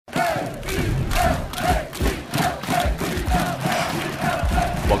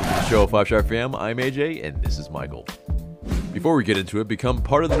show, 5-Star Fam. I'm AJ, and this is Michael. Before we get into it, become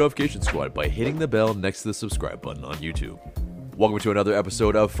part of the notification squad by hitting the bell next to the subscribe button on YouTube. Welcome to another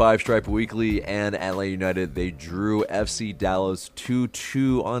episode of 5-Stripe Weekly, and Atlanta United, they drew FC Dallas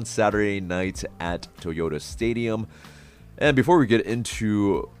 2-2 on Saturday night at Toyota Stadium. And before we get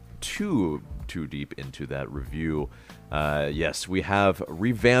into too deep into that review, yes, we have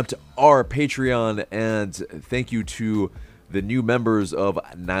revamped our Patreon, and thank you to the new members of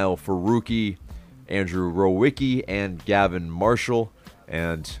Niall Faruqi, Andrew Rowicki, and Gavin Marshall,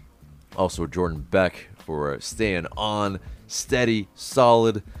 and also Jordan Beck for staying on, steady,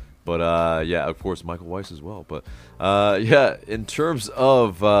 solid. But yeah, of course, Michael Weiss as well. But yeah, in terms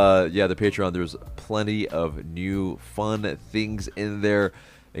of the Patreon, there's plenty of new fun things in there,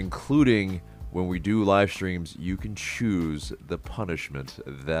 including when we do live streams, you can choose the punishment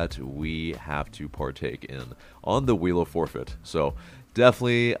that we have to partake in on the Wheel of Forfeit. So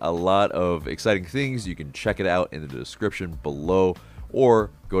definitely a lot of exciting things. You can check it out in the description below, or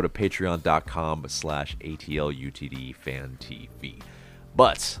go to patreon.com/ATLUTDFanTV.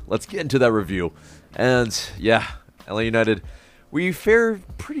 But let's get into that review. And yeah, LA United, we fared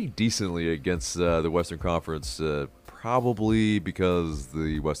pretty decently against the Western Conference, probably because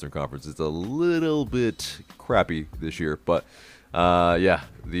the Western Conference is a little bit crappy this year. But yeah,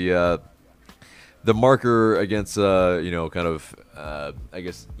 the marker against I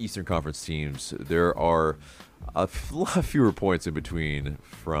guess Eastern Conference teams, there are a lot fewer points in between,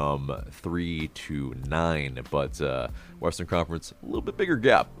 from 3 to 9, but Western Conference, a little bit bigger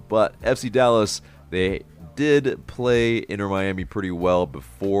gap. But FC Dallas, they did play Inter Miami pretty well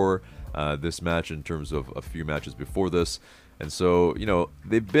before this match, in terms of a few matches before this, and so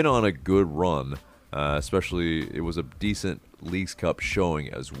they've been on a good run. Especially, it was a decent Leagues Cup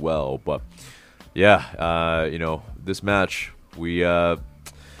showing as well. But yeah, this match, we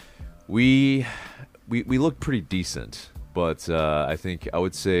looked pretty decent, but I think I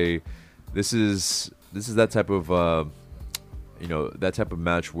would say this is that type of that type of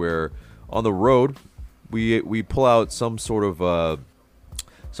match where on the road we pull out some sort of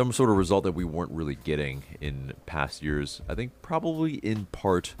result that we weren't really getting in past years. I think probably in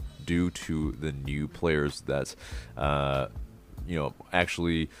part due to the new players that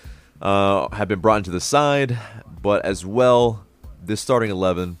actually have been brought into the side, but as well, this starting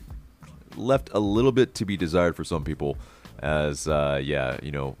 11 left a little bit to be desired for some people, as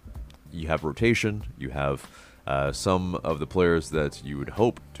you have rotation, you have some of the players that you would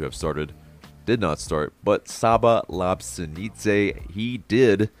hope to have started did not start, but Saba Lobjanidze, he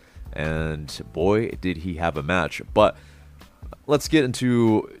did, and boy, did he have a match. But let's get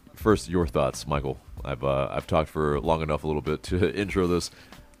into first your thoughts, Michael. I've talked for long enough a little bit to intro this.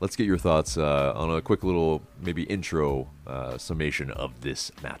 Let's get your thoughts on a quick little maybe intro summation of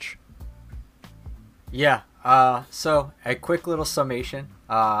this match. Yeah, so a quick little summation.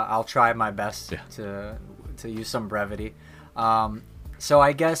 I'll try my best to use some brevity. So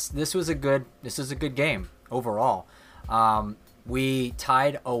I guess this was a good game overall. We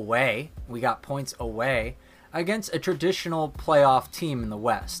tied away. We got points away against a traditional playoff team in the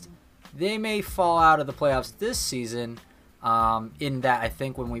West. They may fall out of the playoffs this season, in that I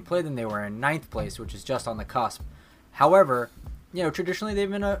think when we played them, they were in 9th place, which is just on the cusp. However, traditionally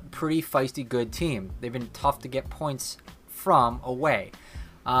they've been a pretty feisty, good team. They've been tough to get points from away.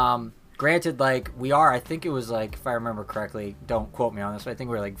 Granted, I think it was if I remember correctly, don't quote me on this, but I think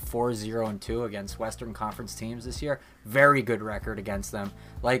we were 4-0-2 against Western Conference teams this year. Very good record against them.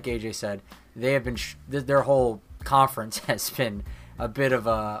 Like AJ said, they have been their whole conference has been a bit of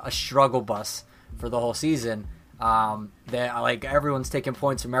a struggle bus for the whole season. Everyone's taking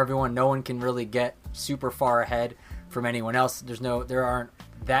points from everyone. No one can really get super far ahead from anyone else. There aren't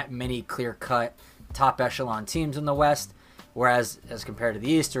that many clear-cut top echelon teams in the West. Whereas, as compared to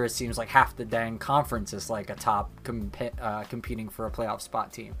the East, it seems like half the dang conference is a top competing for a playoff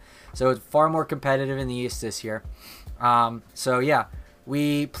spot team. So it's far more competitive in the East this year. So yeah,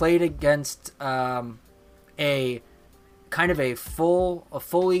 we played against a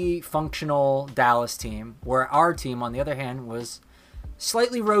fully functional Dallas team, where our team, on the other hand, was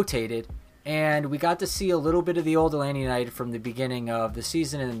slightly rotated, and we got to see a little bit of the old Atlanta United from the beginning of the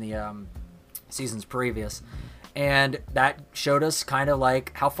season and the seasons previous. And that showed us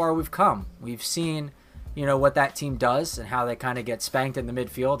how far we've come. We've seen, what that team does and how they kind of get spanked in the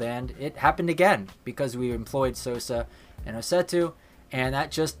midfield. And it happened again because we employed Sosa and Osetu, and that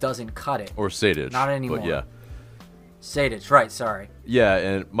just doesn't cut it. Or Sadic. Not anymore. But yeah. Sadic, right, sorry. Yeah,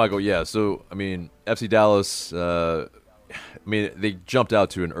 and Michael, so, FC Dallas, they jumped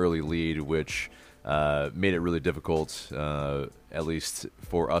out to an early lead, which made it really difficult, at least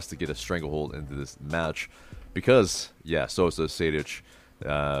for us to get a stranglehold into this match. Because, Sosa, Sadic,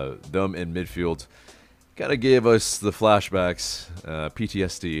 them in midfield kind of gave us the flashbacks,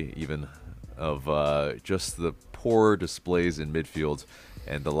 PTSD even, of just the poor displays in midfield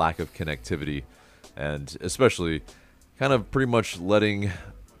and the lack of connectivity. And especially kind of pretty much letting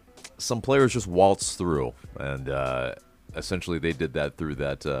some players just waltz through. And essentially they did that through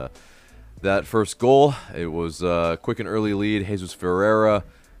that first goal. It was a quick and early lead. Jesus Ferreira,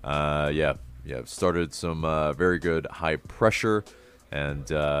 started some very good high pressure. And,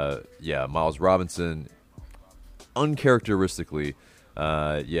 Miles Robinson, uncharacteristically,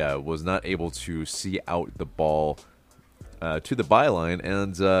 was not able to see out the ball to the byline.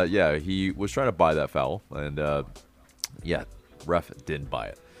 And, he was trying to buy that foul. And, ref didn't buy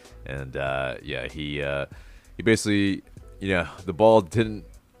it. And, he basically, the ball didn't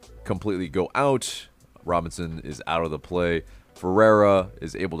completely go out. Robinson is out of the play. Ferreira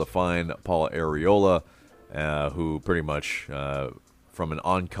is able to find Paul Areola, who pretty much, from an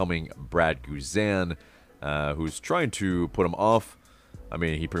oncoming Brad Guzan, who's trying to put him off. I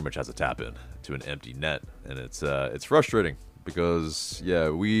mean, he pretty much has a tap in to an empty net, and it's frustrating because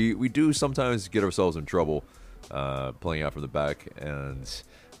we do sometimes get ourselves in trouble playing out from the back, and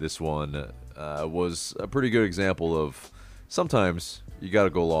this one was a pretty good example of sometimes you got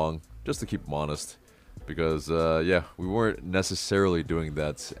to go long just to keep them honest. Because, we weren't necessarily doing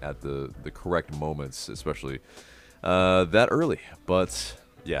that at the correct moments, especially that early. But,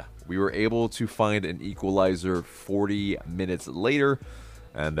 we were able to find an equalizer 40 minutes later.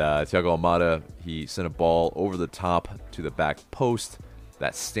 And Thiago Almada, he sent a ball over the top to the back post.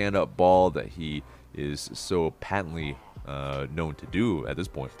 That stand-up ball that he is so patently known to do at this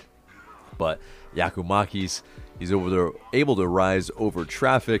point. But Giakoumakis, he's able to rise over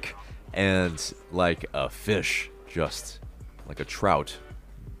traffic. And like a fish, just like a trout,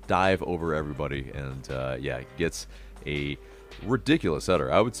 dive over everybody and, gets a ridiculous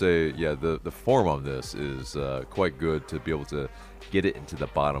header. I would say, the form on this is quite good to be able to get it into the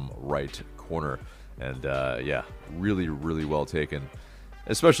bottom right corner. And, really, really well taken.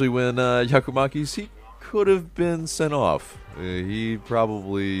 Especially when Giakoumakis, he could have been sent off. He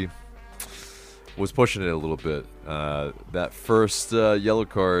probably was pushing it a little bit. That first yellow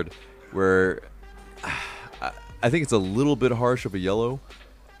card, where I think it's a little bit harsh of a yellow,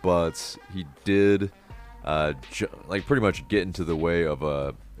 but he did pretty much get into the way of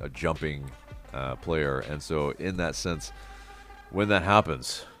a jumping player. And so in that sense, when that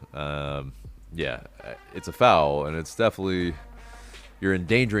happens, it's a foul, and it's definitely, you're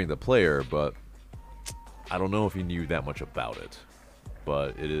endangering the player, but I don't know if he knew that much about it.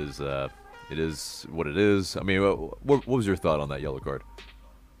 But it is what it is. I mean, what was your thought on that yellow card?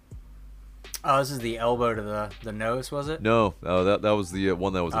 Oh, this is the elbow to the nose, was it? No, that was the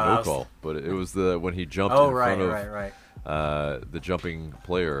one that was a no call. But it was the when he jumped in front of the jumping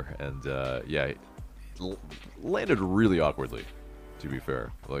player, and landed really awkwardly. To be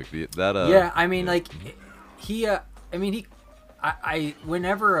fair, like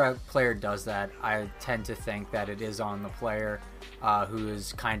whenever a player does that, I tend to think that it is on the player who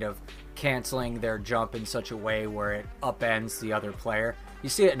is kind of canceling their jump in such a way where it upends the other player. You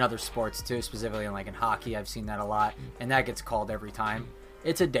see it in other sports too, specifically in hockey. I've seen that a lot, and that gets called every time.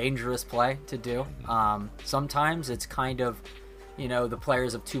 It's a dangerous play to do. Sometimes it's kind of, the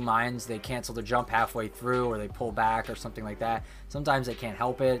players of two minds. They cancel the jump halfway through, or they pull back, or something like that. Sometimes they can't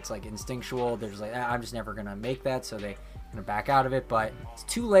help it. It's instinctual. They're just I'm just never gonna make that, so they gonna back out of it. But it's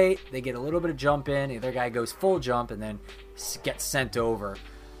too late. They get a little bit of jump in. The other guy goes full jump and then gets sent over.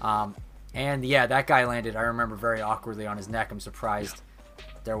 That guy landed, I remember, very awkwardly on his neck. I'm surprised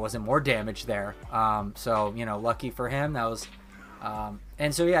there wasn't more damage there. Lucky for him. That was, I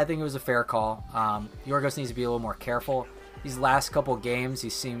think it was a fair call. Giorgos needs to be a little more careful. These last couple games,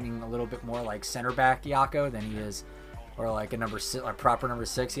 he's seeming a little bit more like center back Giaco than he is, or like a proper number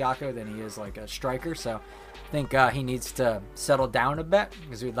 6 Giaco than he is like a striker. So I think he needs to settle down a bit,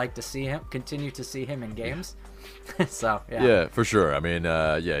 because we'd like to continue to see him in games. So yeah, for sure. I mean,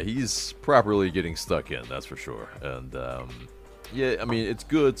 he's properly getting stuck in, that's for sure. And it's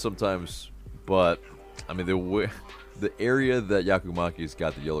good sometimes, but I mean the area that Giakoumakis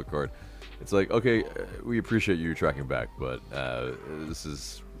got the yellow card, it's like, okay, we appreciate you tracking back, but this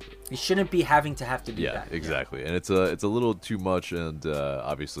is, he shouldn't be having to do that. Yeah, exactly. And it's a little too much, and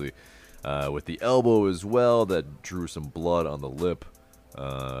obviously with the elbow as well, that drew some blood on the lip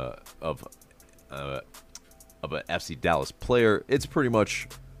of an FC Dallas player. It's pretty much,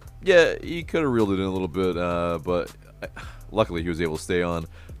 he could have reeled it in a little bit, but luckily he was able to stay on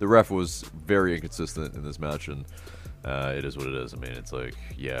the ref was very inconsistent in this match, and it is what it is. I mean, it's like,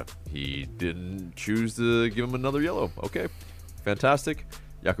 yeah, he didn't choose to give him another yellow. Okay, fantastic.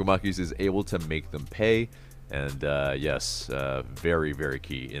 Giakoumakis is able to make them pay, and yes, very, very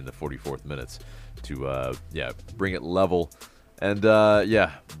key in the 44th minutes to bring it level. And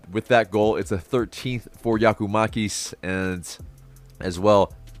with that goal, it's a 13th for Giakoumakis, and as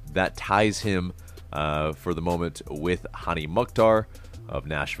well, that ties him for the moment with Hani Mukhtar of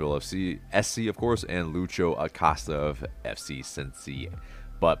Nashville SC, of course, and Lucho Acosta of FC Cincy.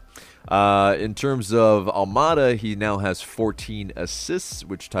 But in terms of Almada, he now has 14 assists,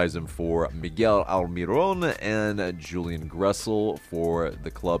 which ties him for Miguel Almiron and Julian Gressel for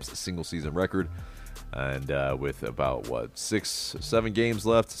the club's single-season record. And with about, 6 games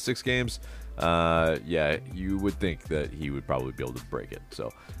left, 6 games, you would think that he would probably be able to break it.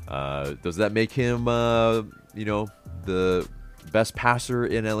 So does that make him, the best passer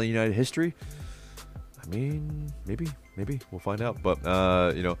in LA United history? I mean, maybe we'll find out. But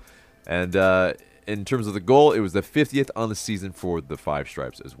in terms of the goal, it was the 50th on the season for the Five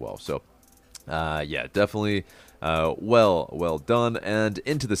Stripes as well. So definitely well done. And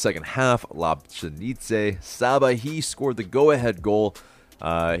into the second half, Lobjanidze, Saba, he scored the go-ahead goal.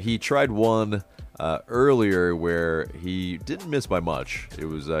 He tried one earlier where he didn't miss by much. It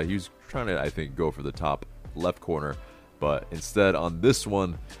was he was trying to, I think, go for the top left corner. But instead, on this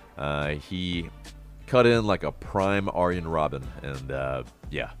one, he cut in like a prime Arjen Robben, and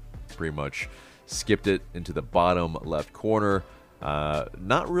pretty much skipped it into the bottom left corner.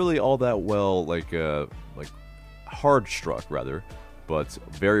 Not really all that well, like hard struck rather, but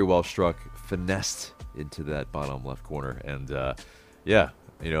very well struck, finessed into that bottom left corner, and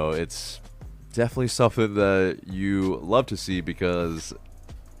it's definitely something that you love to see, because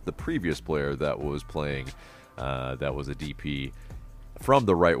the previous player that was playing. That was a DP from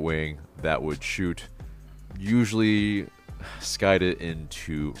the right wing that would shoot, usually skied it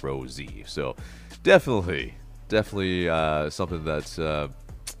into row Z. So definitely something that's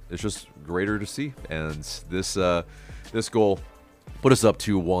it's just greater to see. And this goal put us up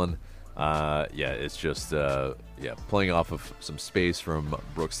 2-1. It's just playing off of some space from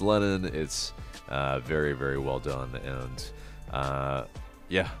Brooks Lennon. It's very, very well done. And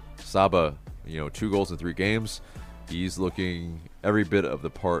Saba, 2 goals in 3 games. He's looking every bit of the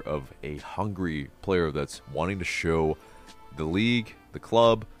part of a hungry player that's wanting to show the league, the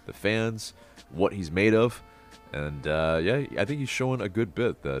club, the fans what he's made of. And I think he's showing a good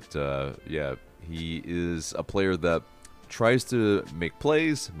bit that he is a player that tries to make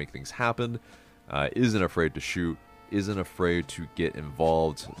plays, make things happen, isn't afraid to shoot, isn't afraid to get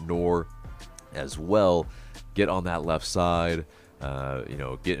involved, nor as well get on that left side.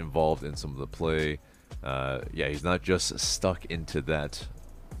 Get involved in some of the play. He's not just stuck into that,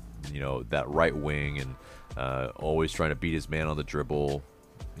 that right wing and always trying to beat his man on the dribble.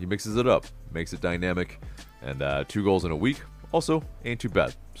 He mixes it up, makes it dynamic, and 2 goals in a week also ain't too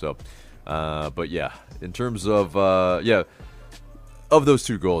bad. So, in terms of of those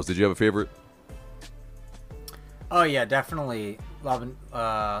 2 goals, did you have a favorite? Oh yeah, definitely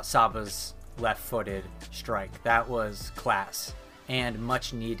Saba's left-footed strike. That was class. And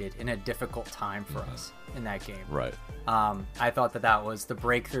much needed in a difficult time for us in that game. Right. I thought that was the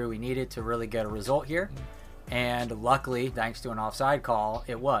breakthrough we needed to really get a result here. And luckily, thanks to an offside call,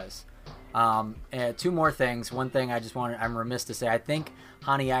 it was. 2 more things. One thing I'm remiss to say, I think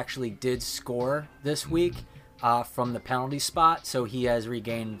Hani actually did score this week from the penalty spot. So he has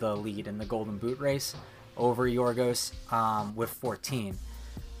regained the lead in the Golden Boot race over Giorgos with 14.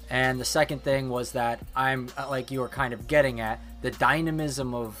 And the second thing was that I'm, like you were kind of getting at, the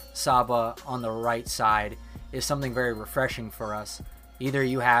dynamism of Saba on the right side is something very refreshing for us. Either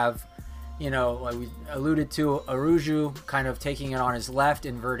you have, like we alluded to, Aruju kind of taking it on his left,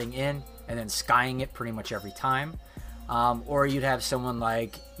 inverting in, and then skying it pretty much every time. Or you'd have someone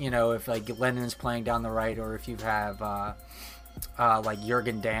like, if like Lennon's playing down the right, or if you have like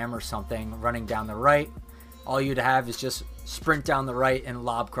Jurgen Damm or something running down the right, all you'd have is just sprint down the right and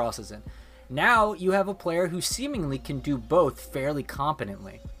lob crosses in. Now you have a player who seemingly can do both fairly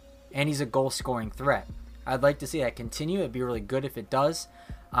competently, and he's a goal-scoring threat. I'd like to see that continue. It'd be really good if it does.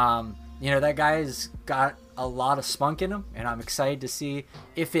 That guy's got a lot of spunk in him, and I'm excited to see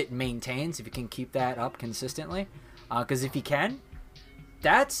if it maintains, if he can keep that up consistently. Because if he can,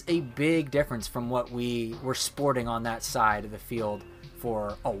 that's a big difference from what we were sporting on that side of the field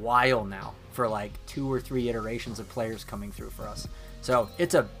for a while now, for like 2 or 3 iterations of players coming through for us. So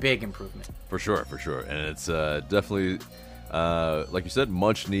it's a big improvement. For sure. And it's definitely, like you said,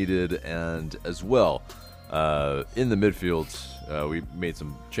 much needed. And as well, in the midfield, we made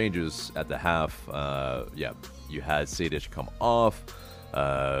some changes at the half. You had Sadic come off,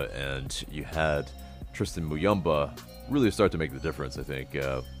 and you had Tristan Muyumba really start to make the difference. I think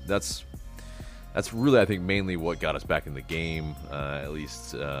that's really, I think, mainly what got us back in the game, at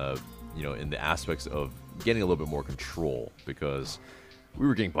least in the aspects of getting a little bit more control, because we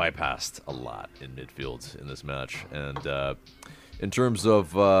were getting bypassed a lot in midfield in this match. And in terms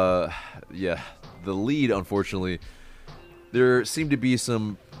of the lead, unfortunately, there seemed to be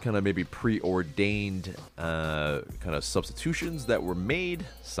some kind of maybe preordained kind of substitutions that were made,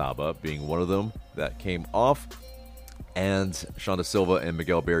 Saba being one of them that came off, and Shonda Silva and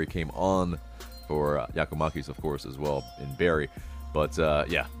Miguel Berry came on for Giakoumakis, of course, as well in Berry. But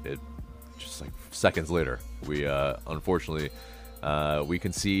it just like seconds later, we unfortunately we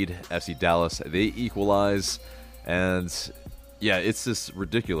concede. FC Dallas, they equalize, and it's just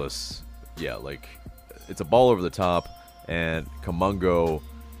ridiculous. Like, it's a ball over the top, and Kamungo,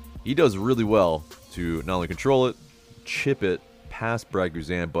 he does really well to not only control it, chip it past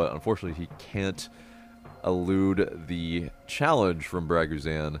Braguzan, but unfortunately he can't elude the challenge from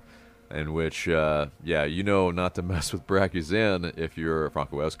Braguzan, in which, not to mess with Braguzan if you're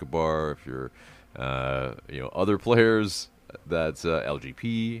Franco Escobar, if you're, other players, that's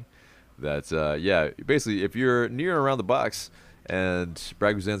LGP, that's, basically, if you're near and around the box and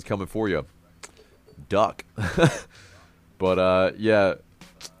Braguzan's coming for you, duck. But,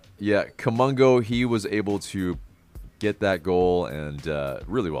 Kamungo, he was able to get that goal, and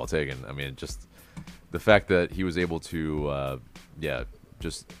really well taken. I mean, just the fact that he was able to,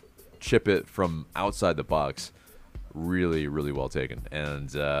 just chip it from outside the box, really, really well taken.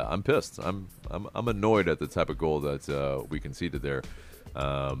 And I'm pissed. I'm annoyed at the type of goal that we conceded there.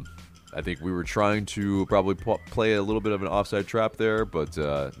 I think we were trying to probably play a little bit of an offside trap there, but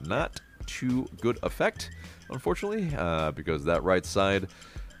not to good effect, unfortunately, because that right side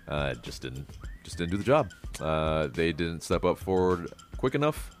just didn't do the job. They didn't step up forward quick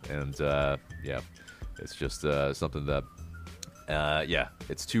enough, and it's just something that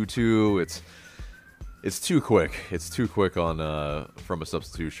it's 2-2. It's too quick. It's too quick on from a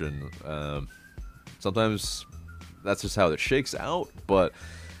substitution. Sometimes that's just how it shakes out, but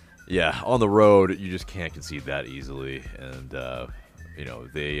on the road you just can't concede that easily, and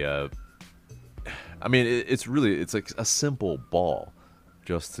they. I mean, it's like a simple ball,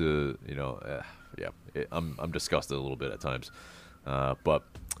 just to I'm disgusted a little bit at times, and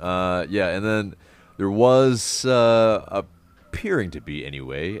then there was appearing to be,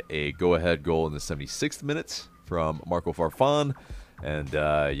 anyway, a go-ahead goal in the 76th minute from Marco Farfan, and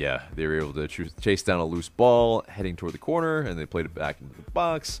they were able to chase down a loose ball heading toward the corner, and they played it back into the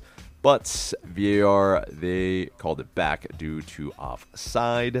box, but VAR, they called it back due to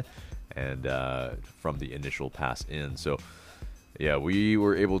offside, and from the initial pass in. So we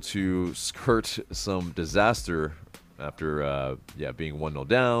were able to skirt some disaster after being 1-0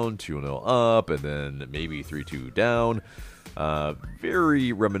 down, 2-0 up, and then maybe 3-2 down.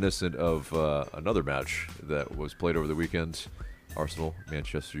 Very reminiscent of another match that was played over the weekend, Arsenal,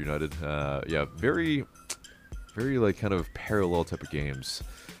 Manchester United. Very, very like kind of parallel type of games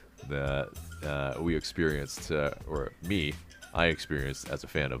that we experienced, I experienced as a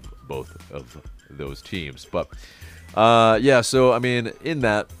fan of both of those teams. But so I mean, in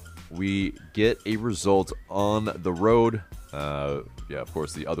that, we get a result on the road. Of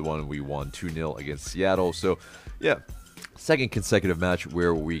course, the other one we won 2-0 against Seattle. So second consecutive match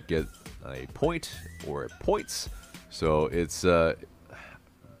where we get a point or points. So it's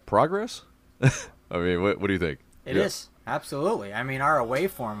progress. I mean, what do you think? It is, absolutely. I mean, our away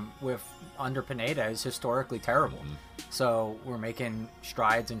form under Pineda is historically terrible. So we're making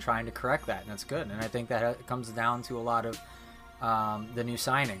strides in trying to correct that, and that's good. And I think that comes down to a lot of the new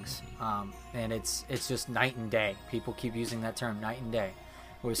signings, and it's just night and day. People keep using that term, night and day,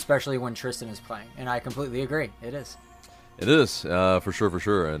 especially when Tristan is playing, and I completely agree. It is for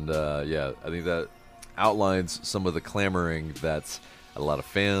sure, and I think that outlines some of the clamoring that a lot of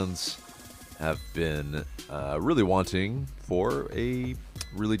fans have been really wanting for a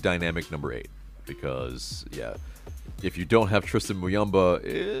really dynamic number 8, because if you don't have Tristan Muyumba,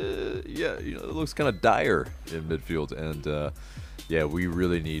 it looks kind of dire in midfield, and we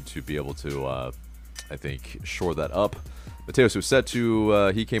really need to be able to, I think, shore that up. Matteo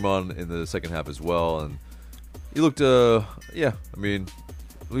Susetu, he came on in the second half as well, and he looked, he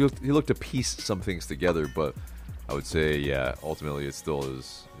looked to piece some things together, but I would say, ultimately it still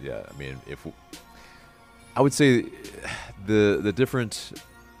is, I mean, I would say the different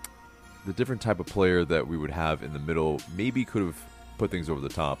type of player that we would have in the middle maybe could have put things over the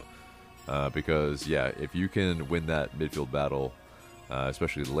top. because if you can win that midfield battle,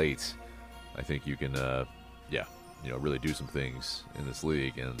 especially late, I think you can really do some things in this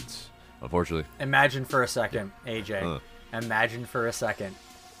league. And unfortunately, imagine for a second, AJ. Imagine for a second,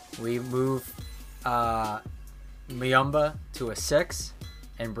 we move Muyumba to a 6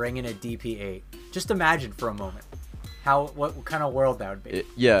 and bring in a DP8. Just imagine for a moment what kind of world that would be.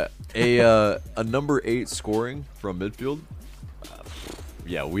 A number 8 scoring from midfield.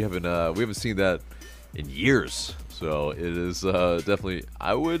 We haven't seen that in years. So it is definitely,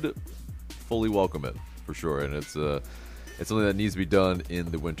 I would fully welcome it for sure, and it's something that needs to be done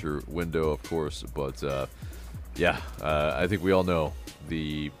in the winter window, of course. But I think we all know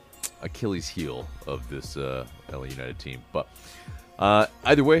the Achilles heel of this LA United team. But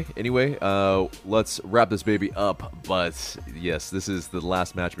either way, anyway, let's wrap this baby up. But yes, this is the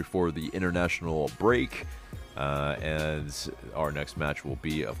last match before the international break. And our next match will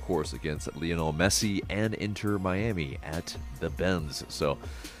be, of course, against Lionel Messi and Inter Miami at the Benz. So,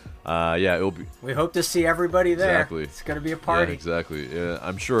 it'll be. We hope to see everybody there. Exactly. It's going to be a party. Yeah, exactly.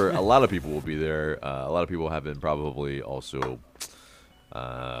 I'm sure a lot of people will be there. A lot of people have been probably also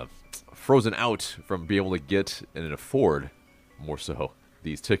frozen out from being able to get and afford, more so,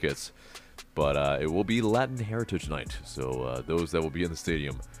 these tickets. But it will be Latin Heritage Night, so those that will be in the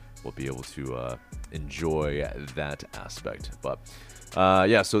stadium will be able to enjoy that aspect. But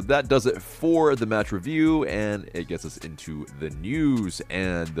so that does it for the match review, and it gets us into the news.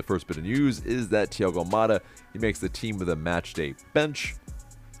 And the first bit of news is that Thiago Almada, he makes the team of the match day bench,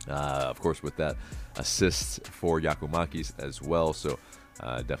 of course, with that assist for Giakoumakis as well. So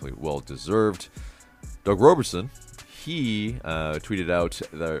definitely well deserved. Doug Robertson, he tweeted out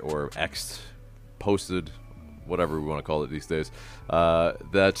or posted, whatever we want to call it these days,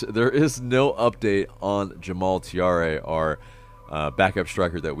 that there is no update on Jamal Tiare, our backup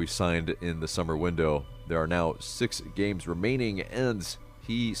striker that we signed in the summer window. There are now 6 games remaining, and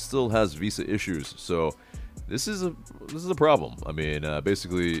he still has visa issues. So this is a problem. I mean,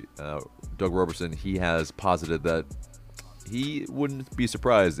 basically, Doug Robertson, he has posited that he wouldn't be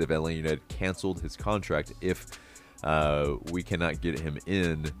surprised if Atlanta United canceled his contract if we cannot get him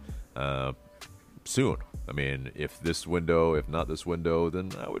in soon. I mean, if not this window,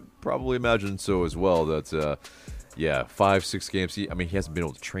 then I would probably imagine so as well. That 5-6 games. He hasn't been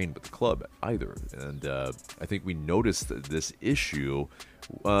able to train with the club either, and I think we noticed this issue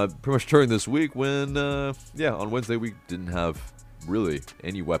pretty much during this week when on Wednesday we didn't have really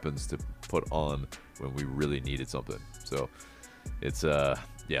any weapons to put on when we really needed something. So it's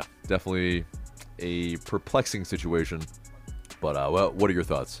definitely a perplexing situation. But what are your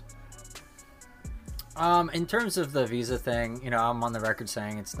thoughts? In terms of the visa thing, I'm on the record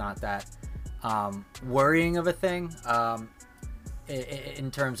saying it's not that worrying of a thing.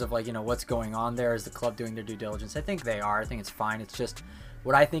 In terms of what's going on there, is the club doing their due diligence? I think they are. I think it's fine. It's just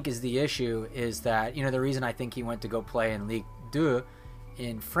what I think is the issue is that the reason I think he went to go play in Ligue 2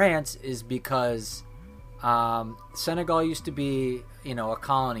 in France is because Senegal used to be a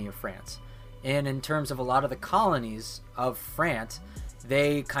colony of France, and in terms of a lot of the colonies of France,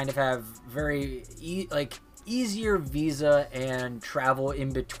 they kind of have very easier visa and travel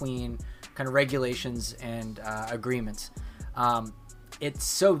in between kind of regulations and agreements.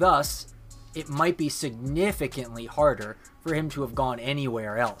 Thus it might be significantly harder for him to have gone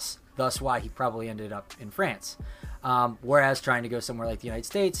anywhere else. Thus why he probably ended up in France. Whereas trying to go somewhere like the United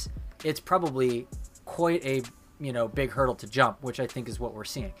States, it's probably quite a big hurdle to jump, which I think is what we're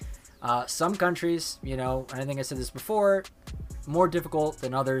seeing. Some countries, and I think I said this before, more difficult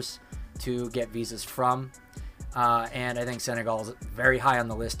than others to get visas from, and I think Senegal is very high on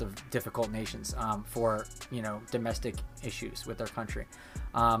the list of difficult nations for domestic issues with their country.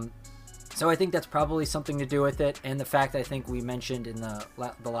 So I think that's probably something to do with it, and the fact I think we mentioned in the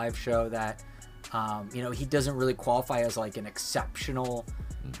live show that he doesn't really qualify as an exceptional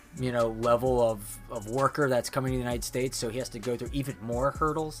level of worker that's coming to the United States, so he has to go through even more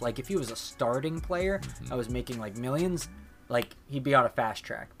hurdles. If he was a starting player that was making millions, he'd be on a fast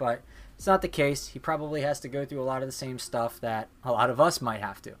track, but it's not the case. He probably has to go through a lot of the same stuff that a lot of us might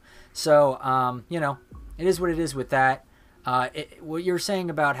have to. So, it is what it is with that. What you're saying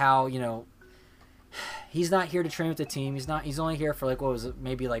about how, he's not here to train with the team. He's only here for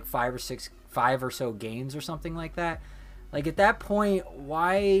maybe 5 or so games or something like that. At that point,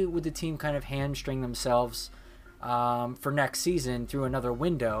 why would the team kind of hamstring themselves for next season through another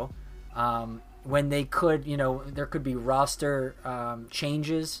window? When they could, there could be roster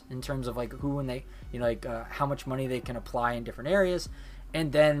changes in terms of who and they, how much money they can apply in different areas.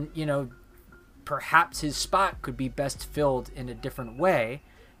 And then, perhaps his spot could be best filled in a different way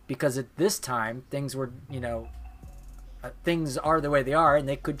because at this time things were, things are the way they are, and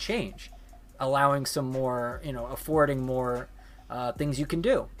they could change, allowing some more, affording more things you can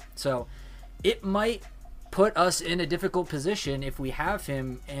do. So it might put us in a difficult position if we have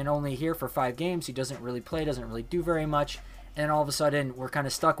him and only here for 5 games. He doesn't really play, doesn't really do very much, and all of a sudden we're kind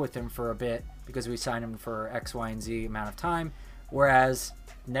of stuck with him for a bit because we signed him for X, Y, and Z amount of time. Whereas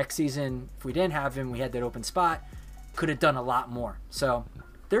next season, if we didn't have him, we had that open spot, could have done a lot more. So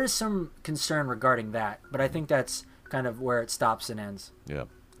there is some concern regarding that, but I think that's kind of where it stops and ends. Yeah,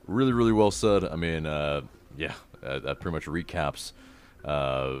 really, really well said. I mean, that pretty much recaps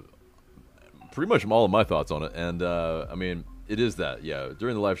pretty much all of my thoughts on it. And I mean, it is that,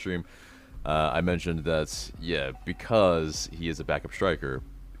 during the live stream, I mentioned that, because he is a backup striker,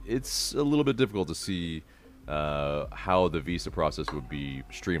 it's a little bit difficult to see how the visa process would be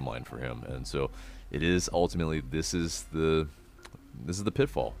streamlined for him. And so it is ultimately, this is the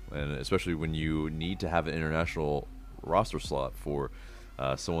pitfall, and especially when you need to have an international roster slot for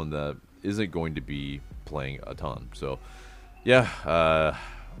someone that isn't going to be playing a ton. So it'll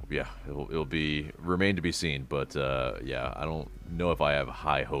be remain to be seen, but I don't know if I have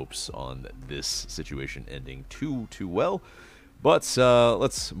high hopes on this situation ending too well. But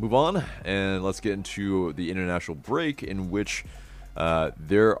let's move on and let's get into the international break, in which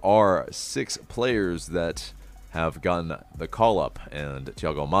there are 6 players that have gotten the call up, and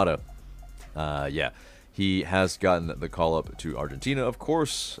Thiago Almada, he has gotten the call up to Argentina, of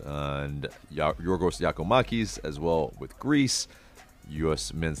course, and Giorgos Giakoumakis as well with Greece.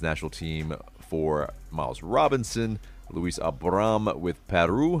 U.S. men's national team for Miles Robinson, Luis Abram with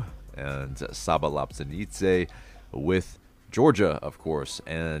Peru, and Saba Lobjanidze with Georgia, of course,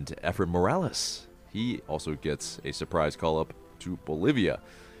 and Efren Morales. He also gets a surprise call-up to Bolivia.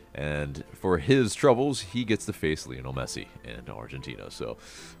 And for his troubles, he gets to face Lionel Messi in Argentina. So,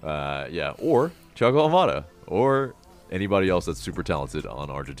 or Thiago Almada, or anybody else that's super talented on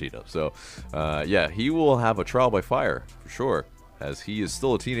Argentina. So, he will have a trial by fire, for sure, as he is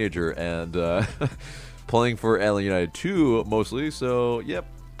still a teenager and playing for Atlanta United 2 mostly. So,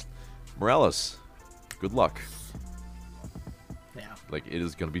 Morales, good luck. Yeah. Like, it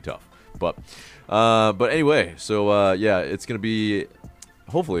is going to be tough. But anyway, so, it's going to be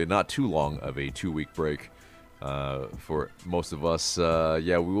hopefully not too long of a 2-week break for most of us.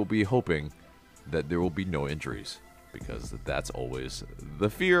 We will be hoping that there will be no injuries, because that's always the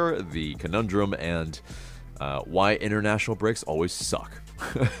fear, the conundrum, and why international breaks always suck,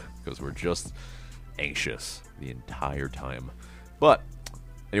 because we're just anxious the entire time. But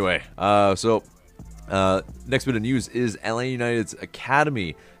anyway, next bit of news is Atlanta United's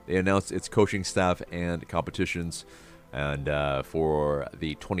academy. They announced its coaching staff and competitions, and for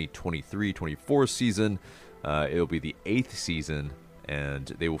the 2023-24 season, it'll be the 8th season, and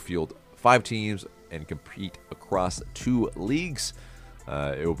they will field 5 teams and compete across 2 leagues.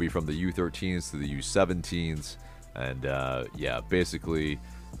 It will be from the U13s to the U17s, and basically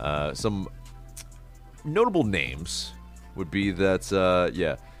some notable names would be that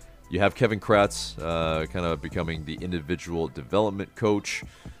you have Kevin Kratz kind of becoming the individual development coach.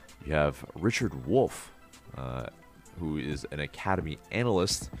 You have Richard Wolf, who is an academy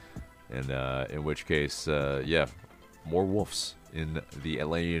analyst, and in which case, more Wolves in the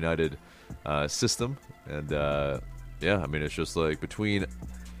Atlanta United system. And I mean, it's just like between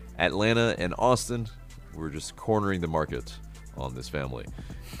Atlanta and Austin, we're just cornering the market on this family.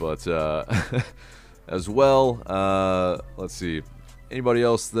 But as well, let's see, anybody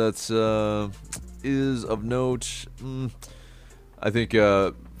else that is of note? I think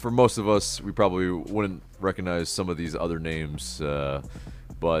for most of us, we probably wouldn't recognize some of these other names,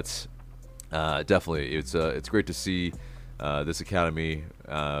 but definitely it's great to see this academy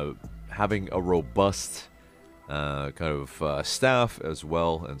having a robust kind of staff as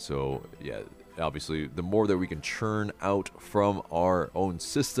well. And so obviously the more that we can churn out from our own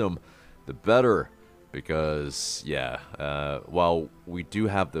system, the better, because while we do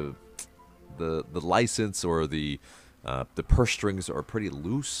have the license, or the purse strings are pretty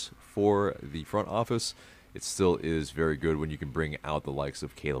loose for the front office, it still is very good when you can bring out the likes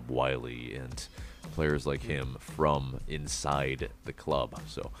of Caleb Wiley and players like him from inside the club.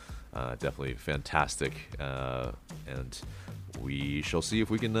 So definitely fantastic, and we shall see if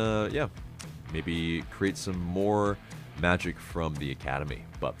we can maybe create some more magic from the academy.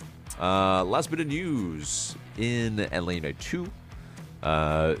 But last bit of news in Atlanta United 2,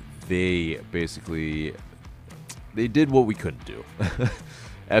 they did what we couldn't do.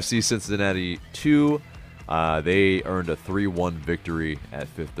 FC Cincinnati 2, they earned a 3-1 victory at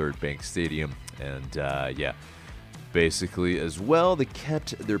Fifth Third Bank Stadium, and basically as well. They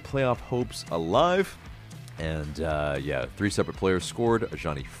kept their playoff hopes alive. And, 3 separate players scored.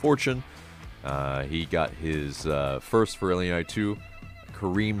 Ajani Fortune, he got his first for Illinois 2.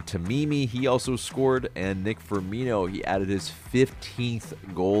 Kareem Tamimi, he also scored. And Nick Firmino, he added his 15th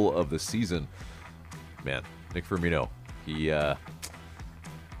goal of the season. Man, Nick Firmino, he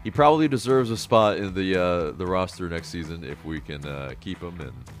probably deserves a spot in the roster next season if we can keep him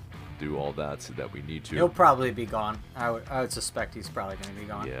and do all that we need to. He'll probably be gone. I would suspect he's probably going to be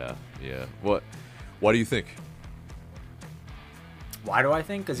gone. Yeah. Why do you think? Why do I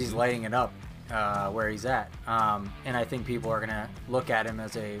think? Because he's lighting it up where he's at. And I think people are going to look at him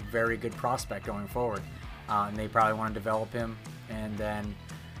as a very good prospect going forward. And they probably want to develop him and then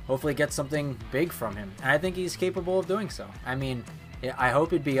hopefully get something big from him. And I think he's capable of doing so. I mean, I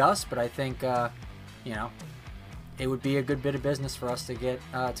hope it'd be us, but I think, it would be a good bit of business for us to get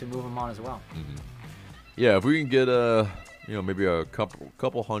to move him on as well. Mm-hmm. Yeah, if we can get maybe a couple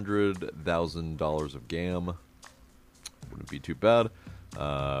 $100,000 of GAM, wouldn't be too bad.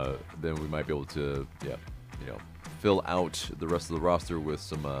 Then we might be able to, fill out the rest of the roster with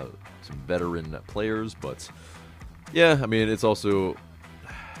some veteran players. But yeah, I mean, it's also,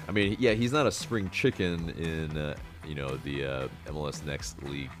 he's not a spring chicken in the MLS Next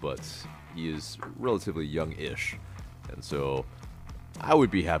League, but he is relatively young-ish, and so I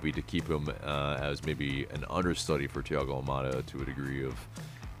would be happy to keep him as maybe an understudy for Thiago Almada to a degree of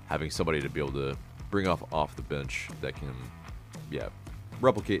having somebody to be able to bring off the bench that can,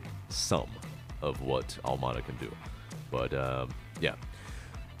 replicate some of what Almada can do. But,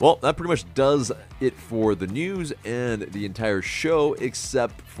 Well, that pretty much does it for the news and the entire show,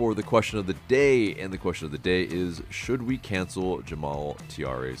 except for the question of the day. And the question of the day is, should we cancel Jamal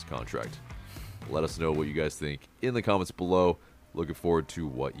Tiare's contract? Let us know what you guys think in the comments below. Looking forward to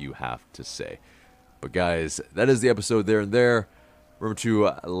what you have to say. But guys, that is the episode there and there. Remember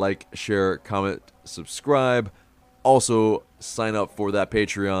to like, share, comment, subscribe. Also, sign up for that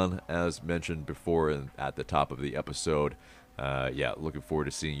Patreon, as mentioned before and at the top of the episode. Looking forward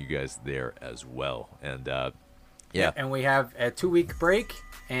to seeing you guys there as well. And, And we have a 2-week break,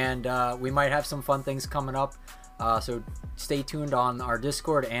 and we might have some fun things coming up. So stay tuned on our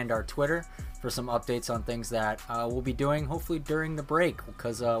Discord and our Twitter for some updates on things that we'll be doing, hopefully during the break,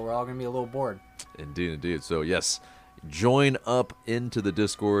 because we're all going to be a little bored. Indeed. So, yes, join up into the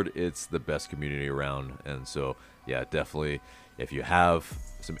Discord. It's the best community around. And so, yeah, definitely, if you have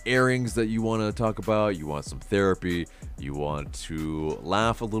some airings that you want to talk about, you want some therapy, you want to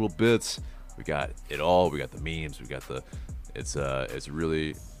laugh a little bit, we got it all. We got the memes, we got the it's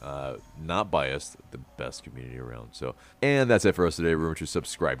really not biased, the best community around. So, and that's it for us today. Remember to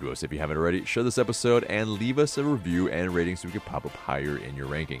subscribe to us if you haven't already, share this episode, and leave us a review and rating so we can pop up higher in your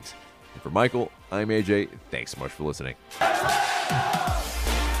rankings. And for Michael, I'm AJ. Thanks so much for listening.